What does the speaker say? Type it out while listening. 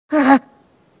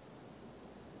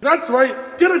That's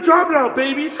right. Get a job now,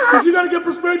 baby. Because you gotta get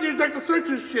prosperity in your deck to search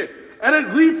this shit. And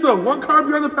it leads to one card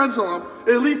behind the pendulum.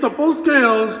 It leads to full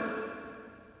scales.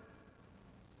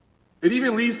 It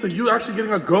even leads to you actually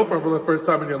getting a girlfriend for the first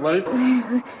time in your life.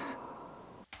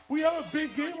 We have a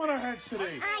big game on our hands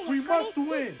today. We must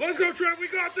win. Let's go, Trev. We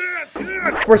got this.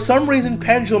 Yeah. For some reason,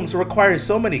 pendulums require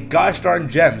so many gosh darn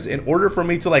gems in order for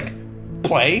me to like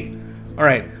play. All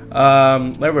right.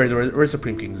 Where's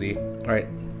Supreme King Z? All right.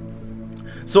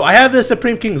 So I have this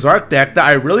Supreme King Zark deck that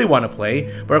I really want to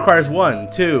play, but it requires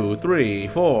 1, 2, 3,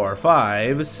 4,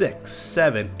 5, 6,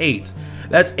 7, 8.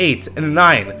 That's 8 and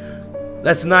 9.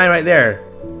 That's 9 right there.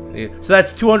 So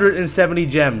that's 270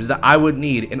 gems that I would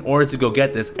need in order to go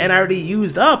get this. And I already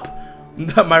used up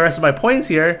my rest of my points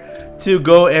here to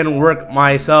go and work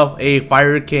myself a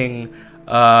Fire King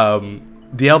Diabellstar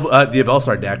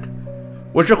deck,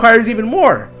 which requires even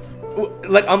more.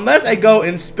 Like, unless I go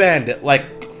and spend like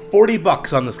 40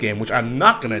 bucks on this game, which I'm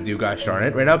not gonna do, gosh darn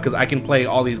it, right now, because I can play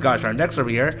all these gosh darn decks over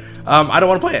here. I don't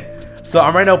want to play it. So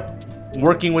I'm right now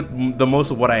working with the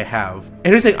most of what I have. And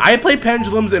here's the thing, I play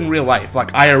pendulums in real life,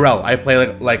 like IRL. I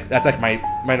play like that's like my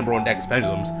number one deck is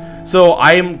pendulums. So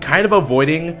I'm kind of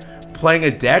avoiding playing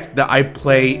a deck that I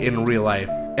play in real life.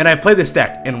 And I play this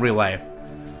deck in real life.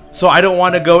 So I don't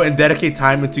want to go and dedicate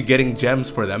time into getting gems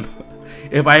for them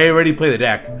if I already play the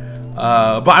deck.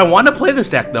 But I want to play this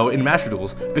deck though in Master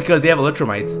Duels because they have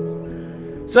Electromites.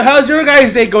 So how's your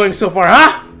guys' day going so far,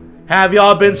 huh? Have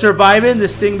y'all been surviving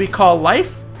this thing we call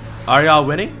life? Are y'all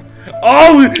winning?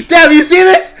 Oh, damn, you see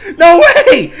this? No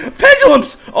way!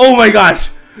 Pendulums! Oh my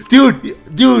gosh. Dude,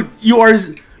 you are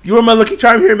my lucky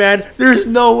charm here, man. There's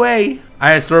no way. I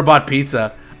had store-bought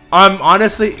pizza.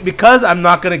 Honestly, because I'm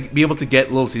not gonna be able to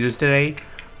get Little Caesars today,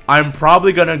 I'm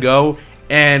probably gonna go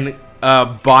and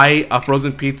buy a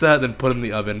frozen pizza, then put it in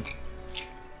the oven.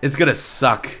 It's gonna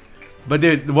suck. But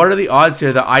dude, what are the odds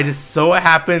here that I just so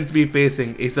happen to be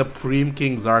facing a Supreme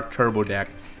King Zark Turbo deck?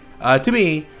 To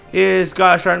me, is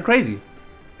gosh darn crazy.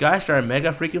 Gosh darn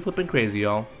mega freaking flipping crazy,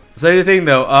 y'all. So here's the thing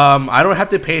though, I don't have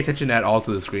to pay attention at all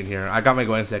to the screen here. I got my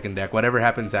going second deck. Whatever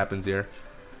happens, happens here.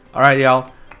 Alright,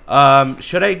 y'all.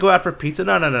 Should I go out for pizza?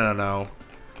 No.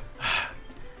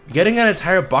 Getting an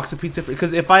entire box of pizza,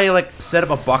 because if I like set up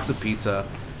a box of pizza,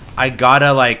 I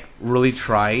gotta like really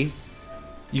try.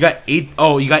 You got 8.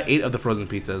 Oh, you got 8 of the frozen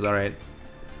pizzas. All right.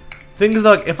 Thing is,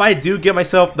 like, if I do get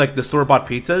myself like the store-bought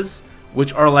pizzas,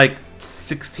 which are like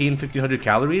 1500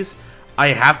 calories, I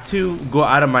have to go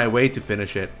out of my way to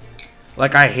finish it.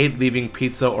 Like, I hate leaving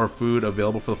pizza or food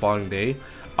available for the following day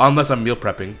unless I'm meal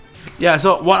prepping. Yeah,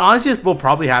 so what honestly will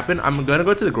probably happen, I'm gonna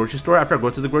go to the grocery store. After I go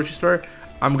to the grocery store,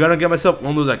 I'm gonna get myself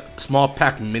one of those like small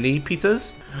pack mini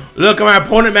pizzas. Look at my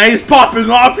opponent, man. He's popping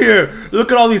off here.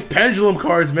 Look at all these pendulum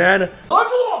cards, man.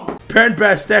 Pendulum! Pen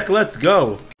best deck, let's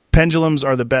go. Pendulums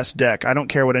are the best deck. I don't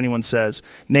care what anyone says.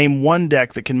 Name one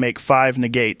deck that can make 5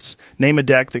 negates. Name a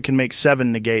deck that can make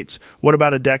 7 negates. What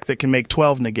about a deck that can make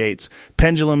 12 negates?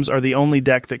 Pendulums are the only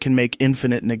deck that can make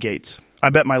infinite negates. I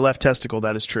bet my left testicle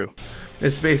that is true.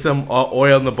 Let's spray some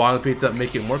oil on the bottom of the pizza,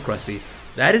 make it more crusty.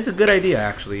 That is a good idea,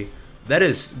 actually. That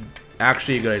is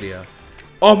actually a good idea.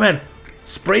 Oh man,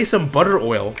 spray some butter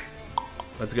oil.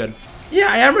 That's good. Yeah,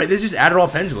 I am right. This just added all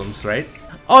pendulums, right?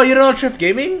 Oh, you don't know Triff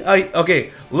Gaming?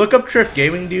 Okay, look up Triff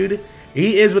Gaming, dude.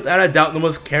 He is without a doubt the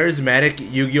most charismatic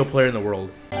Yu-Gi-Oh player in the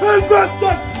world.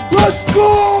 Let's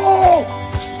go!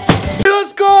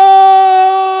 Let's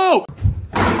go!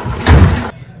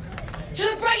 To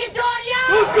the break of dawn, yo!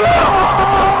 Let's go!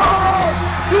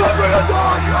 To the break of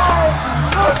dawn, yo!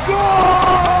 Let's go!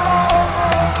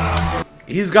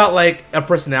 He's got like a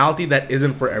personality that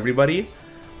isn't for everybody,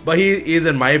 but he is,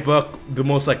 in my book, the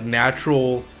most like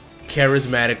natural,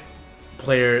 charismatic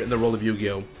player in the world of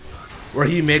Yu-Gi-Oh, where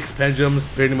he makes pendulums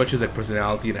pretty much his like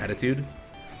personality and attitude.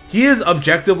 He is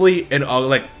objectively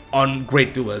an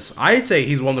great duelist. I'd say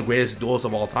he's one of the greatest duelists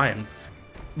of all time.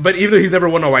 But even though he's never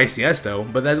won a YCS though,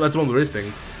 but that's one of the weirdest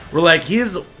things. We're like, he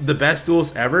is the best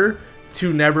duelist ever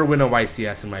to never win a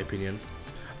YCS in my opinion.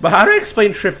 But how do I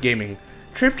explain Triff Gaming?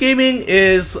 Triff Gaming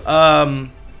is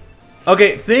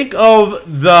okay, think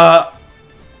of the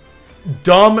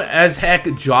dumb as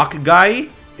heck jock guy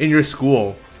in your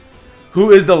school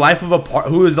who is the life of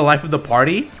the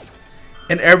party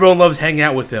and everyone loves hanging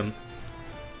out with him.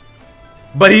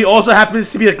 But he also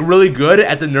happens to be like really good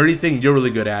at the nerdy thing you're really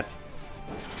good at.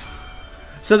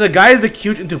 So the guy is like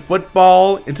huge into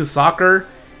football, into soccer,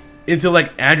 into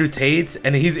like Andrew Tate,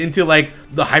 and he's into like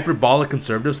the hyperbolic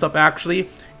conservative stuff actually,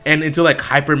 and into like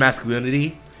hyper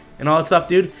masculinity and all that stuff,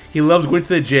 dude. He loves going to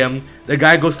the gym. The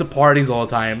guy goes to parties all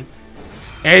the time.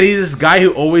 And he's this guy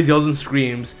who always yells and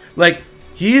screams. Like,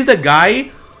 he's the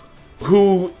guy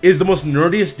who is the most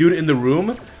nerdiest dude in the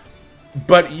room,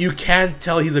 but you can't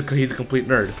tell he's a complete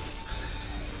nerd.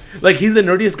 Like, he's the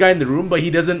nerdiest guy in the room, but he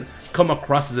doesn't come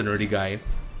across as a nerdy guy,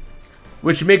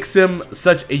 which makes him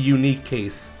such a unique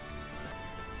case.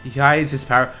 He hides his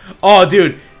power. Oh,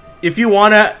 dude, if you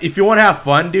wanna have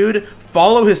fun, dude,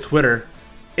 follow his Twitter.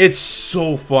 It's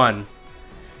so fun.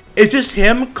 It's just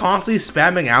him constantly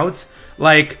spamming out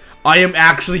like, I am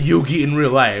actually Yugi in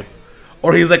real life,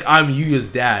 or he's like, I'm Yugioh's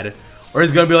dad, or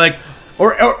he's gonna be like,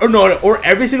 or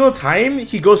every single time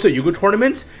he goes to a Yugioh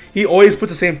tournament, he always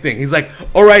puts the same thing. He's like,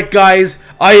 alright guys,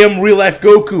 I am real life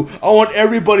Goku. I want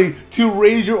everybody to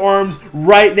raise your arms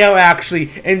right now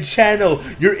actually and channel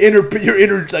your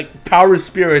inner like power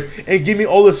spirit and give me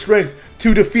all the strength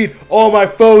to defeat all my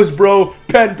foes, bro.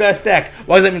 Pen best deck.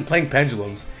 Why is that even playing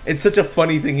pendulums? It's such a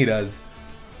funny thing he does.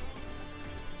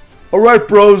 Alright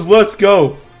bros, let's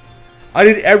go. I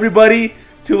need everybody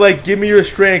to like give me your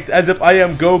strength as if I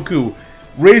am Goku.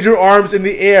 Raise your arms in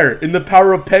the air in the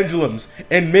power of pendulums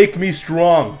and make me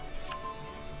strong.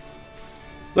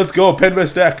 Let's go, pen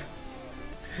best deck.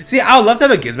 See, I would love to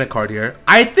have a Gizmet card here.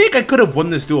 I think I could have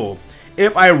won this duel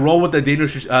if I roll with the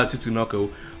dangerous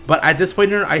Tsunoku. But at this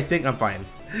point here, I think I'm fine.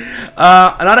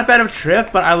 I'm not a fan of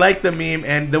Triff, but I like the meme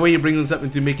and the way you bring them up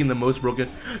into making the most broken.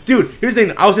 Dude, here's the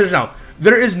thing. I'll say this now.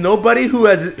 There is nobody who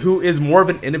is more of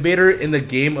an innovator in the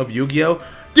game of Yu-Gi-Oh.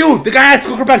 Dude, the guy had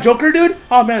Skullcrobat Joker, dude.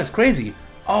 Oh man, it's crazy.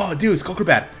 Oh, dude,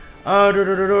 Skullcrobat.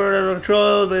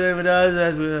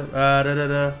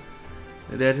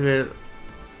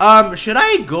 Should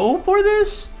I go for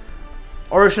this,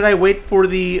 or should I wait for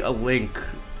the link?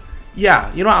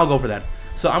 Yeah, you know what? I'll go for that.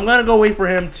 So I'm gonna go wait for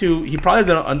him to. He probably has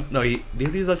no. Did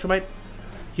he use Electromite?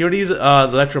 He already used the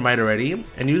Electromite already,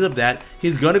 and use up that.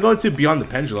 He's gonna go into Beyond the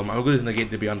Pendulum. I'm gonna just negate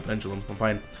the Beyond the Pendulum. I'm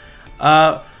fine.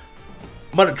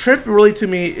 But Triff really to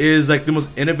me is like the most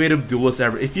innovative duelist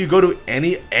ever. If you go to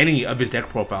any of his deck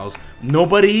profiles,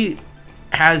 nobody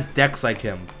has decks like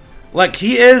him. Like,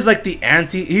 he is like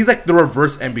he's like the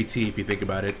reverse MBT if you think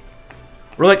about it.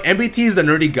 Where like MBT is the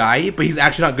nerdy guy, but he's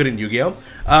actually not good in Yu-Gi-Oh!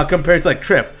 Compared to like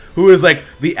Triff, who is like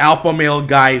the alpha male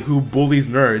guy who bullies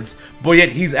nerds, but yet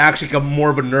he's actually more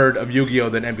of a nerd of Yu-Gi-Oh!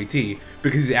 Than MBT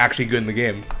because he's actually good in the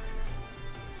game.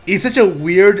 He's such a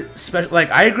weird special. Like,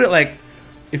 I agree. Like,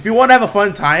 if you want to have a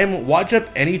fun time, watch up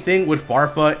anything with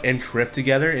Farfa and Triff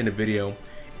together in a video.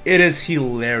 It is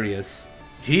hilarious.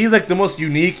 He's like the most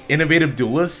unique, innovative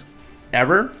duelist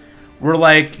ever. Where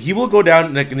like he will go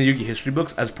down like in the Yu-Gi history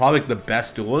books as probably like, the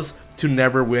best duelist to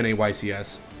never win a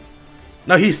YCS.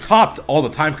 Now he's topped all the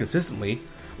time consistently.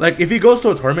 Like if he goes to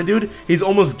a tournament, dude, he's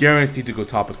almost guaranteed to go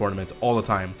top a tournament all the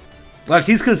time. Like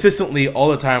he's consistently all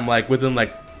the time like within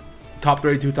like top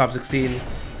 32, top 16,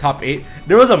 top 8.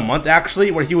 There was a month actually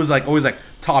where he was like always like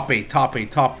top 8, top 8,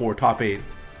 top 4, top 8.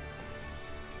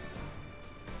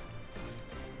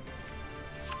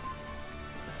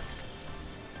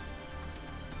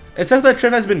 It sucks that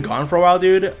Triff has been gone for a while,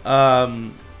 dude. I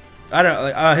don't know.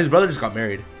 Like, his brother just got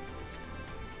married.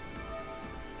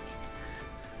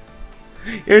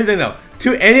 Here's the thing, though.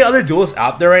 To any other duelists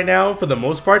out there right now, for the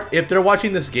most part, if they're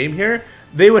watching this game here,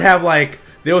 they would have like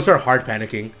they would start hard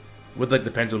panicking with like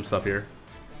the pendulum stuff here.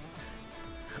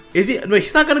 Is he? Wait,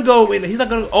 he's not gonna go. Wait, he's not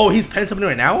gonna. Oh, he's pen summoning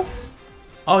right now.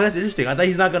 Oh, that's interesting. I thought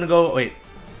he's not gonna go. Wait.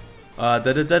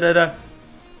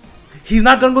 He's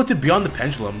not gonna go to Beyond the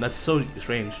Pendulum. That's so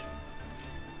strange.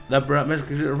 That magic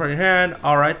creature in front of your hand.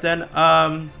 All right then.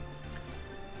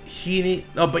 He need.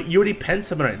 No, but you already pen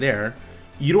summon right there.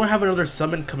 You don't have another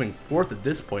summon coming forth at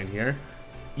this point here.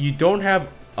 You don't have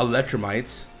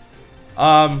Electromites.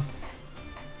 But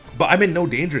I'm in no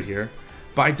danger here.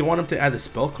 But I don't want him to add the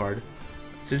spell card.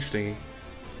 It's interesting.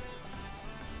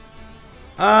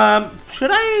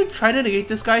 Should I try to negate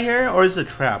this guy here, or is it a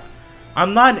trap?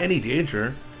 I'm not in any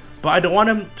danger. But I don't want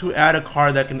him to add a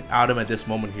card that can out him at this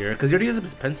moment here. Because he already has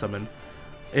his pen summon.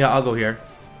 Yeah, I'll go here.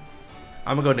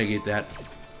 I'm going to go negate that.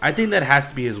 I think that has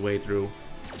to be his way through.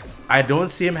 I don't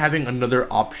see him having another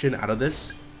option out of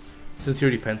this. Since he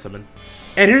already pen summoned.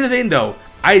 And here's the thing though.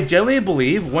 I generally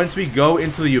believe once we go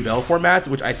into the Yubel format,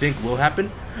 which I think will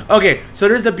happen. Okay, so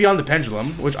there's the Beyond the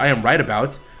Pendulum, which I am right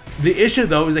about. The issue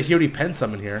though is that he already pen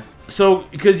summoned here. So,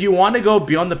 because you want to go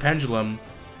Beyond the Pendulum.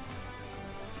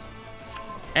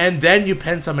 And then you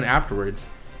pen summon afterwards.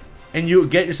 And you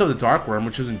get yourself the Dark Worm,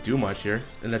 which doesn't do much here.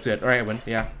 And that's it. Alright, I win.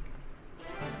 Yeah.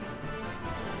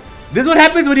 This is what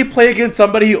happens when you play against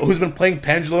somebody who's been playing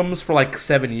pendulums for like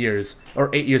 7 years. Or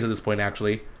 8 years at this point,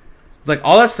 actually. It's like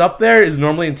all that stuff there is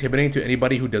normally intimidating to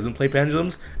anybody who doesn't play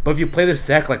pendulums. But if you play this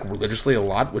deck like religiously a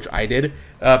lot, which I did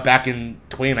back in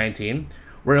 2019,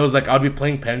 where it was like I'd be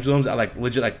playing pendulums at like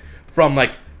legit like from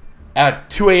like at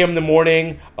 2 a.m. in the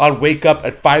morning, I'd wake up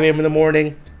at 5 a.m. in the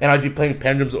morning, and I'd be playing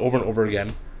pendulums over and over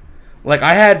again. Like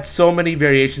I had so many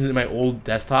variations in my old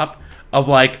desktop of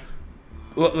like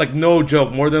no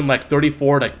joke, more than like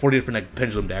 34, like 40 different like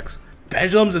pendulum decks.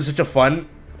 Pendulums is such a fun,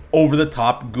 over the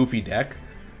top, goofy deck.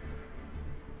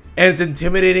 And it's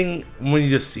intimidating when you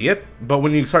just see it, but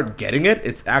when you start getting it,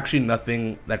 it's actually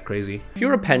nothing that crazy. If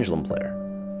you're a pendulum player,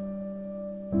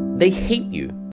 they hate you